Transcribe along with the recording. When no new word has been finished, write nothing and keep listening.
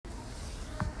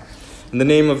In the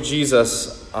name of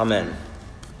Jesus, amen.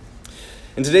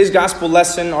 In today's gospel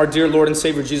lesson, our dear Lord and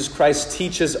Savior Jesus Christ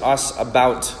teaches us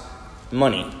about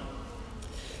money.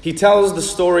 He tells the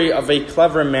story of a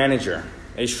clever manager,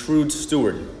 a shrewd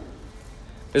steward.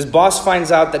 His boss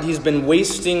finds out that he's been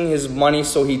wasting his money,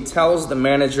 so he tells the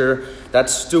manager, that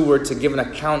steward, to give an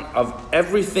account of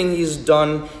everything he's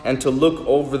done and to look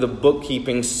over the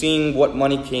bookkeeping, seeing what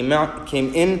money came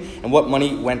in and what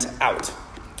money went out.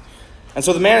 And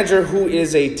so the manager, who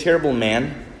is a terrible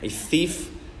man, a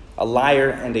thief, a liar,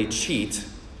 and a cheat,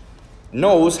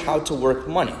 knows how to work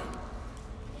money.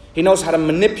 He knows how to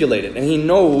manipulate it, and he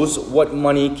knows what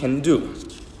money can do.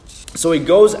 So he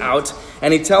goes out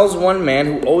and he tells one man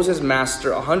who owes his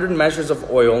master 100 measures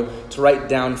of oil to write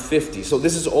down 50. So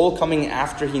this is all coming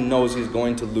after he knows he's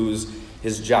going to lose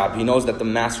his job. He knows that the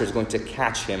master is going to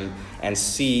catch him and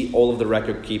see all of the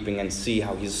record keeping and see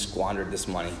how he's squandered this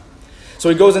money. So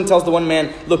he goes and tells the one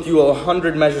man, look, you owe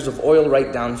 100 measures of oil,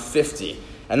 write down 50.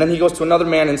 And then he goes to another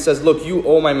man and says, look, you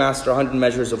owe my master 100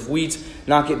 measures of wheat,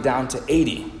 knock it down to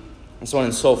 80. And so on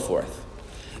and so forth.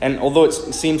 And although it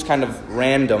seems kind of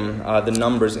random, the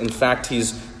numbers, in fact,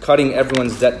 he's cutting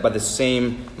everyone's debt by the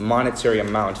same monetary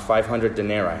amount, 500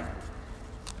 denarii.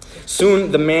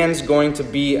 Soon the man's going to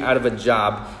be out of a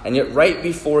job, and yet right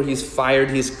before he's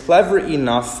fired, he's clever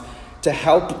enough to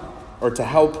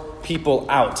help people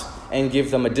out and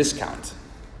give them a discount.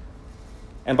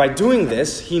 And by doing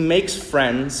this, he makes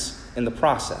friends in the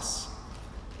process.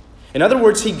 In other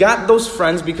words, he got those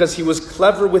friends because he was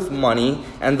clever with money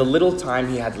and the little time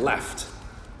he had left.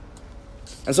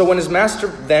 And so when his master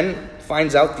then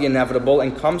finds out the inevitable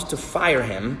and comes to fire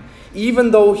him,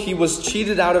 even though he was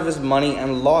cheated out of his money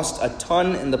and lost a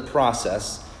ton in the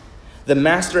process, the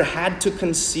master had to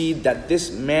concede that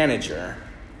this manager,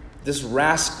 this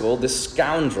rascal, this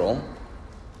scoundrel,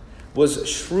 was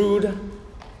shrewd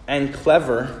and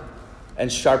clever and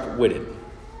sharp-witted.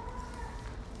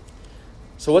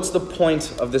 So what's the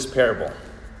point of this parable?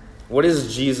 What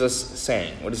is Jesus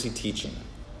saying? What is he teaching?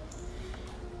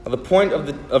 Well, the point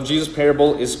of Jesus'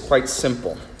 parable is quite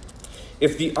simple.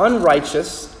 If the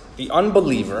unrighteous, the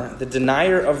unbeliever, the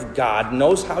denier of God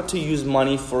knows how to use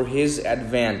money for his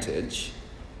advantage,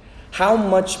 how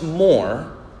much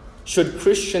more should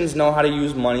Christians know how to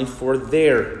use money for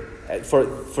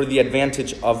the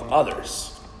advantage of others?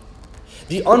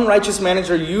 The unrighteous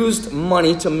manager used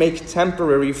money to make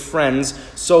temporary friends,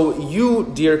 so you,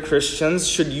 dear Christians,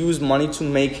 should use money to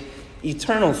make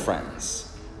eternal friends.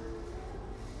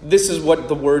 This is what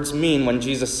the words mean when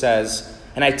Jesus says,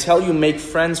 and I tell you, make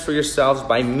friends for yourselves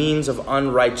by means of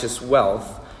unrighteous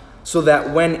wealth, so that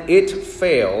when it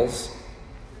fails,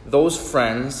 those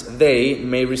friends, they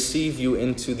may receive you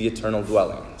into the eternal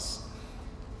dwellings.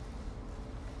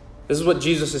 This is what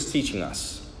Jesus is teaching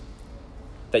us.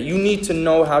 That you need to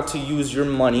know how to use your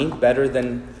money better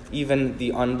than even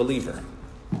the unbeliever.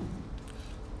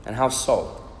 And how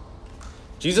so?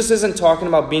 Jesus isn't talking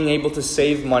about being able to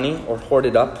save money or hoard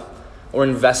it up or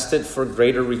invest it for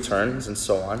greater returns and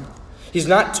so on. He's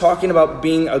not talking about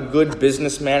being a good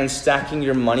businessman and stacking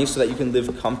your money so that you can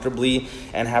live comfortably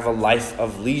and have a life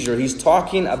of leisure. He's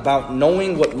talking about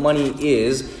knowing what money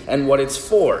is and what it's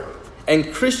for.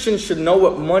 And Christians should know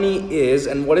what money is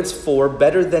and what it's for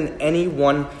better than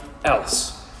anyone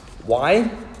else.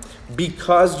 Why?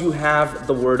 Because you have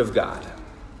the Word of God.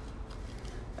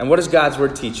 And what does God's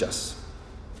Word teach us?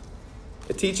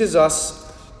 It teaches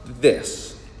us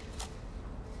this: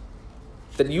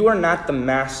 that you are not the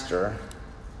master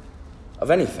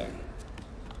of anything.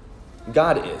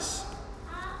 God is.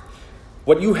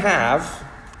 What you have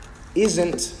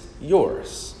isn't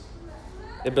yours.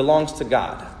 It belongs to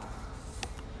God.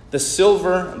 The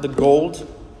silver, the gold,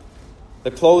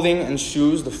 the clothing and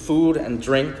shoes, the food and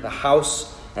drink, the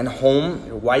house and home,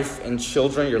 your wife and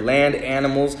children, your land,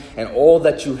 animals, and all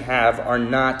that you have are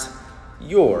not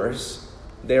yours.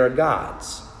 They are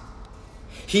God's.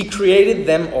 He created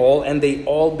them all, and they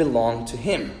all belong to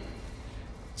Him.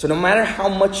 So no matter how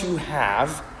much you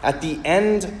have, at the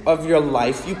end of your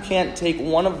life, you can't take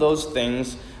one of those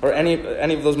things or any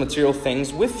of those material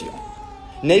things with you.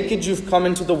 Naked you've come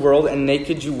into the world, and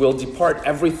naked you will depart.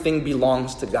 Everything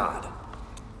belongs to God.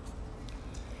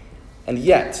 And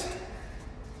yet,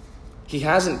 He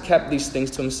hasn't kept these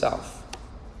things to Himself.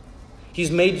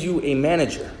 He's made you a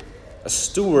manager, a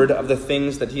steward of the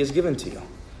things that He has given to you.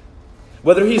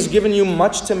 Whether He's given you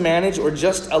much to manage or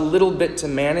just a little bit to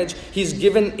manage, He's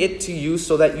given it to you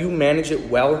so that you manage it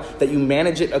well, that you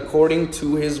manage it according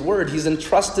to His Word. He's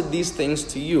entrusted these things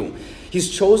to you. He's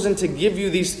chosen to give you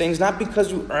these things not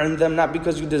because you earned them, not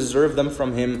because you deserve them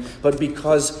from Him, but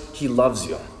because He loves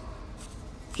you.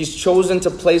 He's chosen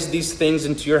to place these things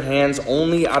into your hands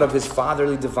only out of his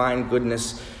fatherly divine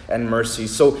goodness and mercy.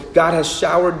 So God has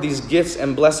showered these gifts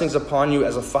and blessings upon you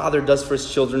as a father does for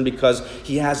his children, because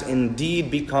he has indeed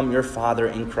become your father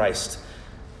in Christ.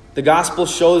 The gospel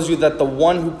shows you that the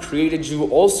one who created you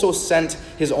also sent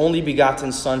his only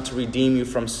begotten Son to redeem you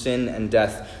from sin and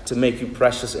death, to make you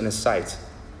precious in his sight.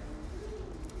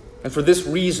 And for this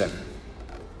reason,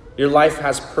 your life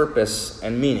has purpose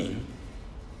and meaning.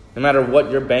 No matter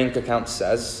what your bank account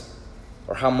says,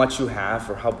 or how much you have,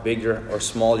 or how big or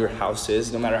small your house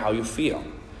is, no matter how you feel.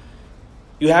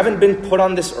 You haven't been put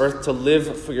on this earth to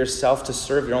live for yourself, to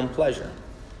serve your own pleasure.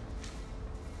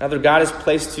 Rather, God has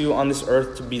placed you on this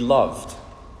earth to be loved,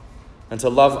 and to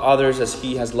love others as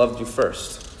he has loved you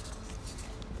first.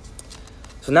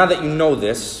 So now that you know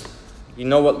this, you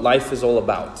know what life is all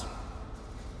about.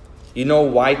 You know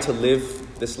why to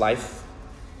live this life,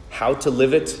 how to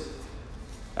live it,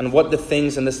 and what the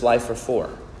things in this life are for.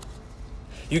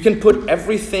 You can put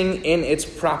everything in its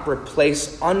proper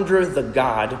place under the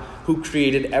God who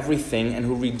created everything and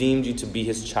who redeemed you to be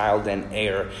his child and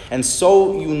heir. And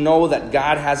so you know that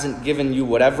God hasn't given you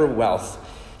whatever wealth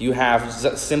you have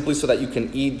simply so that you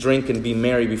can eat, drink, and be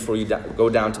merry before you go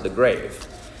down to the grave.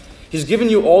 He's given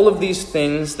you all of these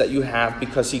things that you have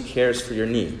because he cares for your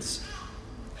needs.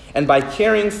 And by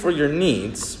caring for your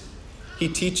needs, he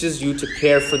teaches you to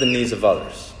care for the needs of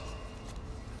others.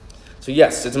 So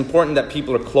yes, it's important that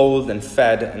people are clothed and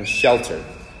fed and sheltered.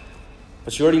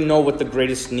 But you already know what the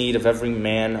greatest need of every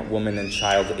man, woman, and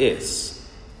child is.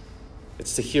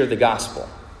 It's to hear the gospel,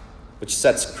 which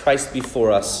sets Christ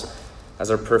before us as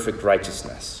our perfect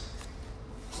righteousness.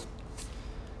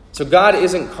 So God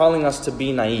isn't calling us to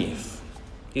be naive.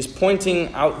 He's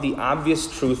pointing out the obvious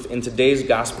truth in today's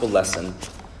gospel lesson,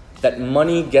 that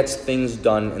money gets things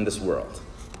done in this world.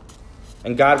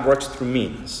 And God works through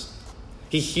means.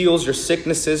 He heals your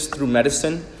sicknesses through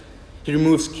medicine. He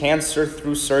removes cancer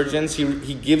through surgeons.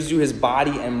 He gives you his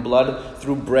body and blood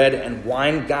through bread and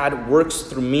wine. God works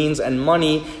through means, and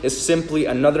money is simply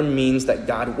another means that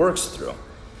God works through.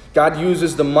 God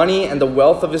uses the money and the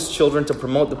wealth of his children to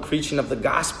promote the preaching of the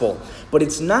gospel. But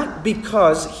it's not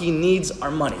because he needs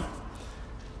our money.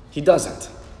 He doesn't.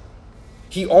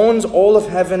 He owns all of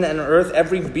heaven and earth.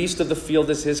 Every beast of the field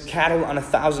is his. Cattle on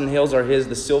 1,000 hills are his.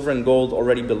 The silver and gold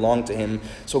already belong to him.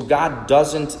 So God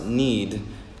doesn't need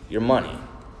your money.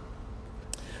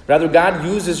 Rather, God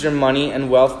uses your money and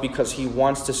wealth because he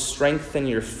wants to strengthen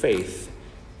your faith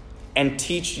and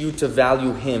teach you to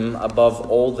value him above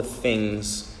all the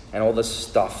things and all the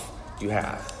stuff you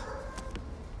have.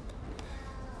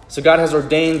 So God has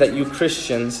ordained that you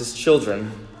Christians, his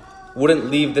children, wouldn't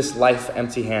leave this life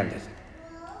empty-handed.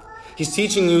 He's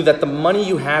teaching you that the money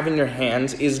you have in your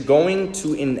hands is going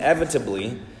to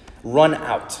inevitably run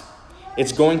out.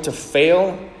 It's going to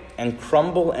fail and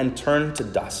crumble and turn to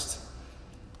dust.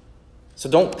 So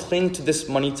don't cling to this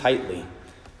money tightly,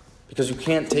 because you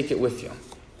can't take it with you.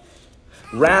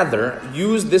 Rather,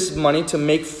 use this money to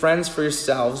make friends for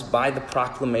yourselves by the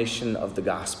proclamation of the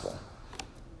gospel.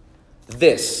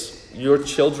 This, your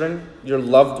children, your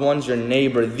loved ones, your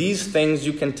neighbor, these things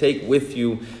you can take with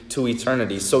you to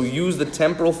eternity. So use the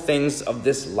temporal things of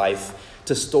this life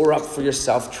to store up for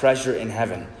yourself treasure in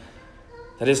heaven.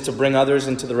 That is, to bring others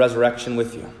into the resurrection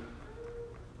with you.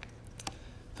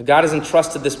 So God has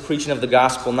entrusted this preaching of the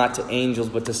gospel not to angels,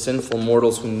 but to sinful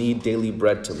mortals who need daily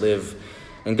bread to live.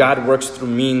 And God works through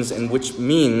means, in which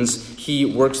means he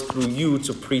works through you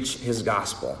to preach his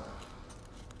gospel.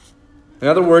 In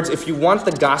other words, if you want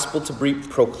the gospel to be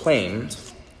proclaimed,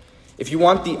 if you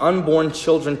want the unborn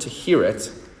children to hear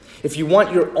it, if you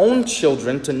want your own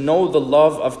children to know the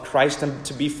love of Christ and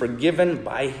to be forgiven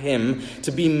by him,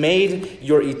 to be made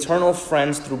your eternal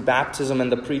friends through baptism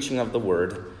and the preaching of the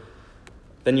word,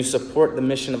 then you support the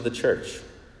mission of the church.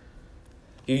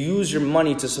 You use your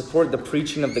money to support the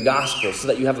preaching of the gospel so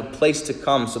that you have a place to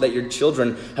come, so that your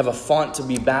children have a font to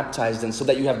be baptized in, so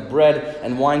that you have bread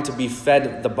and wine to be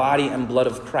fed the body and blood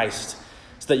of Christ,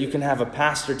 so that you can have a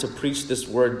pastor to preach this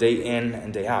word day in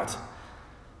and day out.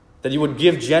 That you would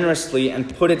give generously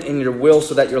and put it in your will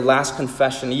so that your last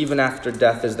confession, even after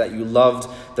death, is that you loved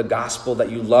the gospel, that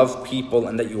you love people,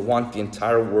 and that you want the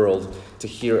entire world to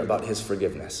hear about his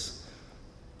forgiveness.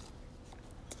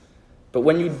 But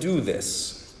when you do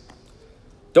this,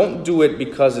 don't do it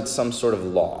because it's some sort of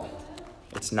law.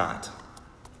 It's not.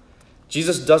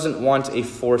 Jesus doesn't want a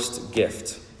forced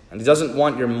gift, and he doesn't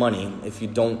want your money if you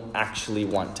don't actually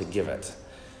want to give it.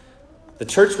 The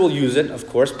church will use it, of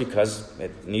course, because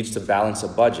it needs to balance a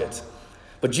budget.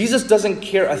 But Jesus doesn't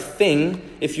care a thing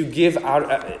if you give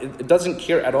out, doesn't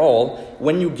care at all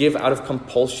when you give out of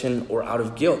compulsion or out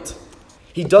of guilt.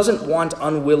 He doesn't want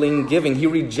unwilling giving. He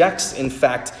rejects, in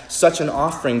fact, such an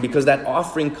offering because that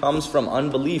offering comes from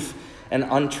unbelief and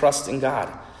untrust in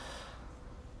God.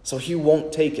 So he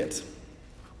won't take it.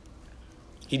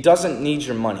 He doesn't need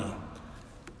your money.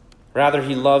 Rather,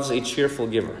 he loves a cheerful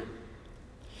giver.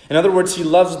 In other words, he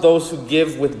loves those who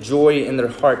give with joy in their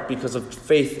heart because of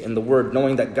faith in the word,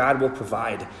 knowing that God will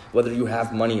provide whether you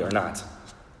have money or not.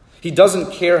 He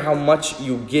doesn't care how much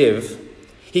you give.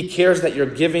 He cares that your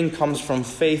giving comes from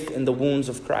faith in the wounds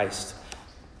of Christ,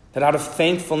 that out of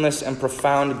thankfulness and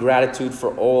profound gratitude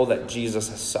for all that Jesus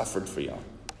has suffered for you.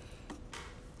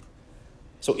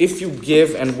 So if you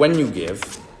give and when you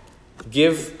give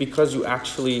because you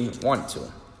actually want to.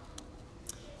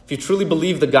 If you truly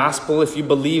believe the gospel, if you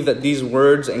believe that these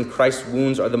words and Christ's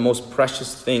wounds are the most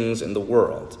precious things in the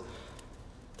world,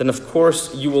 then of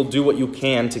course you will do what you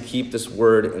can to keep this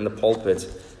word in the pulpit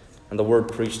and the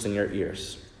word preached in your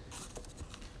ears.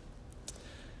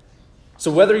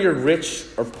 So whether you're rich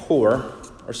or poor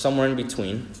or somewhere in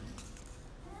between,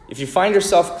 if you find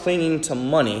yourself clinging to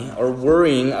money or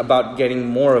worrying about getting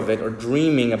more of it or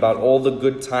dreaming about all the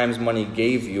good times money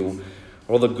gave you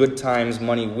or all the good times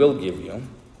money will give you,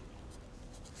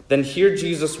 then hear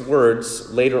Jesus'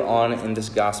 words later on in this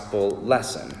gospel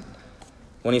lesson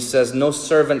when he says, "No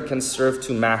servant can serve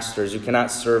two masters. You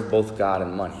cannot serve both God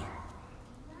and money."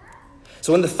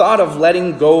 So when the thought of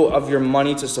letting go of your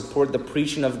money to support the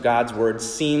preaching of God's word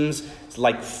seems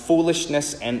like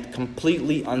foolishness and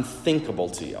completely unthinkable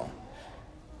to you,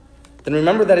 then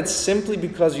remember that it's simply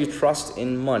because you trust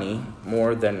in money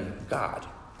more than God.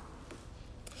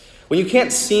 When you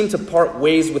can't seem to part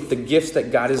ways with the gifts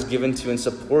that God has given to you in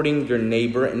supporting your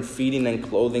neighbor and feeding and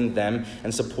clothing them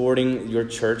and supporting your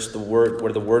church, the word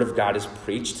where the word of God is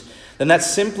preached, then that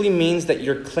simply means that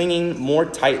you're clinging more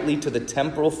tightly to the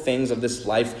temporal things of this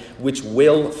life which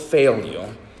will fail you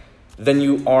than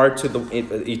you are to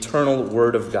the eternal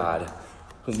word of God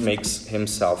who makes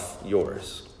himself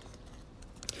yours.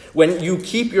 When you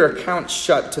keep your account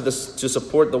shut to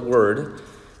support the word,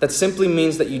 that simply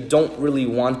means that you don't really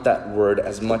want that word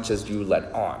as much as you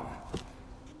let on.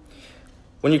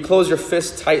 When you close your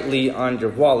fist tightly on your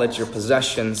wallet, your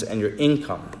possessions, and your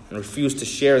income, and refuse to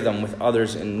share them with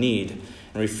others in need,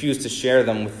 and refuse to share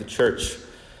them with the church,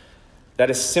 that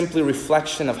is simply a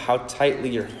reflection of how tightly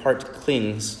your heart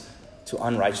clings to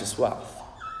unrighteous wealth.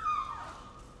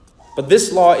 But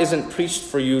this law isn't preached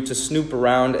for you to snoop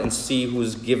around and see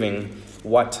who's giving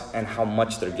what and how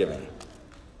much they're giving.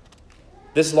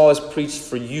 This law is preached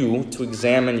for you to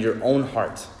examine your own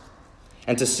heart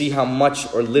and to see how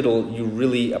much or little you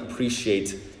really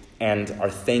appreciate and are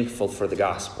thankful for the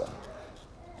gospel.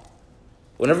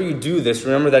 Whenever you do this,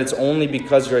 remember that it's only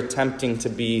because you're attempting to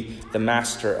be the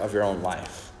master of your own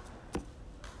life.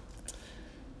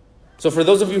 So for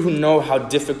those of you who know how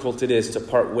difficult it is to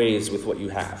part ways with what you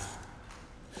have,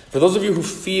 for those of you who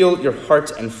feel your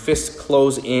heart and fist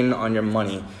close in on your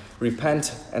money,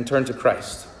 repent and turn to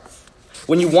Christ.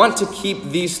 When you want to keep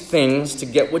these things to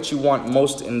get what you want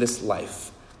most in this life,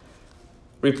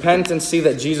 repent and see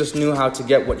that Jesus knew how to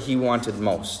get what he wanted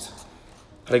most,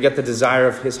 how to get the desire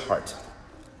of his heart.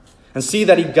 And see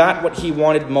that he got what he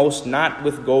wanted most, not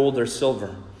with gold or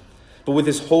silver, but with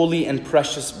his holy and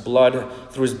precious blood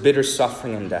through his bitter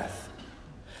suffering and death.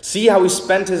 See how he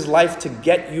spent his life to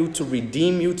get you, to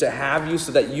redeem you, to have you,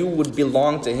 so that you would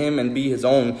belong to him and be his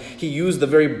own. He used the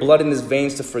very blood in his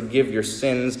veins to forgive your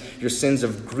sins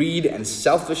of greed and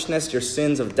selfishness, your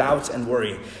sins of doubt and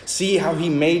worry. See how he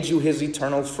made you his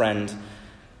eternal friend,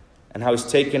 and how he's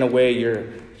taken away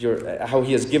how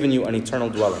he has given you an eternal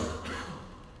dwelling.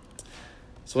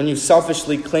 So when you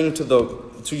selfishly cling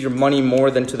to your money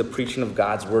more than to the preaching of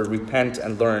God's word, repent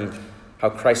and learn how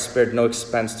Christ spared no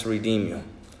expense to redeem you.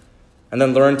 And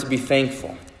then learn to be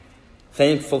thankful.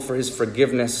 Thankful for his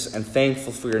forgiveness and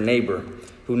thankful for your neighbor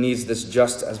who needs this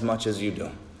just as much as you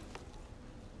do.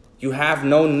 You have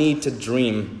no need to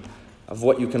dream of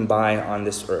what you can buy on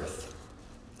this earth,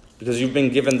 because you've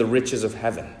been given the riches of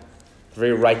heaven, the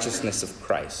very righteousness of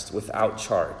Christ, without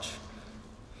charge.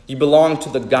 You belong to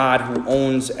the God who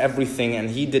owns everything, and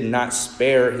he did not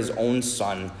spare his own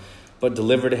son, but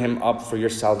delivered him up for your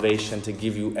salvation to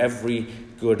give you every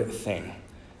good thing.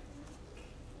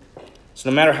 So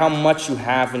no matter how much you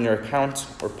have in your account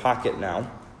or pocket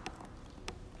now,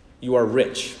 you are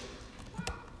rich,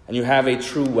 and you have a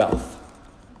true wealth.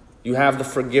 You have the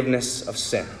forgiveness of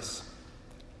sins.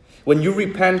 When you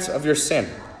repent of your sin,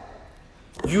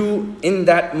 you in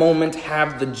that moment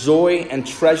have the joy and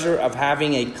treasure of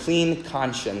having a clean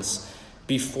conscience,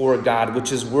 before God, which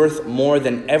is worth more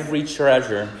than every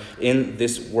treasure in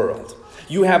this world.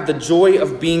 You have the joy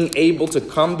of being able to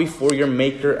come before your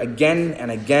Maker again and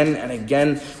again and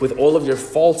again with all of your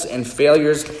faults and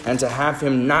failures, and to have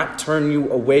him not turn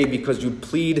you away because you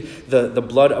plead the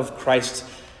blood of Christ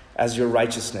as your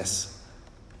righteousness.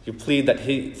 You plead that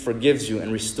he forgives you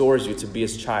and restores you to be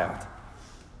his child.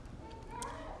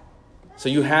 So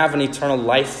you have an eternal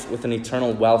life with an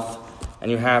eternal wealth,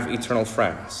 and you have eternal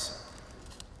friends.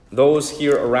 Those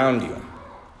here around you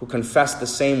who confess the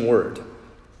same word,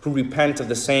 who repent of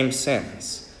the same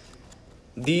sins.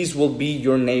 These will be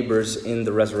your neighbors in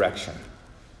the resurrection.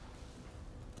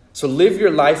 So live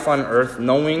your life on earth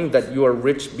knowing that you are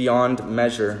rich beyond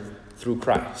measure through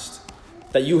Christ,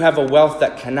 that you have a wealth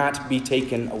that cannot be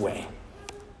taken away.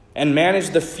 And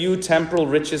manage the few temporal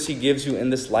riches he gives you in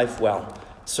this life well,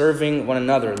 serving one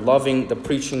another, loving the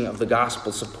preaching of the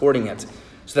gospel, supporting it,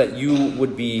 so that you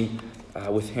would be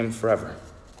with him forever.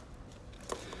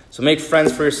 So make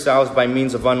friends for yourselves by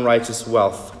means of unrighteous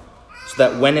wealth, so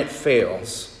that when it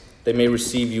fails, they may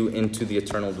receive you into the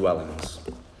eternal dwellings.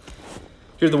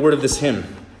 Hear the word of this hymn.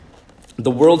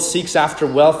 The world seeks after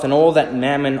wealth and all that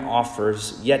mammon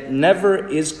offers, yet never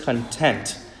is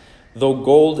content, though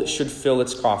gold should fill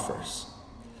its coffers.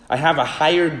 I have a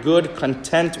higher good,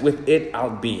 content with it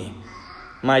I'll be.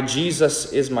 My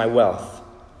Jesus is my wealth.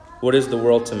 What is the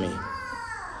world to me?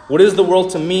 What is the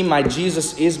world to me? My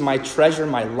Jesus is my treasure,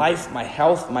 my life, my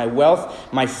health, my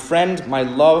wealth, my friend, my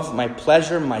love, my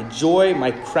pleasure, my joy,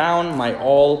 my crown, my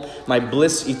all, my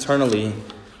bliss eternally.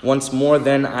 Once more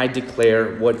then I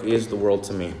declare, what is the world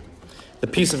to me? The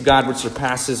peace of God which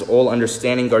surpasses all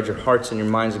understanding, guard your hearts and your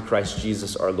minds in Christ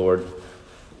Jesus our Lord.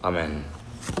 Amen.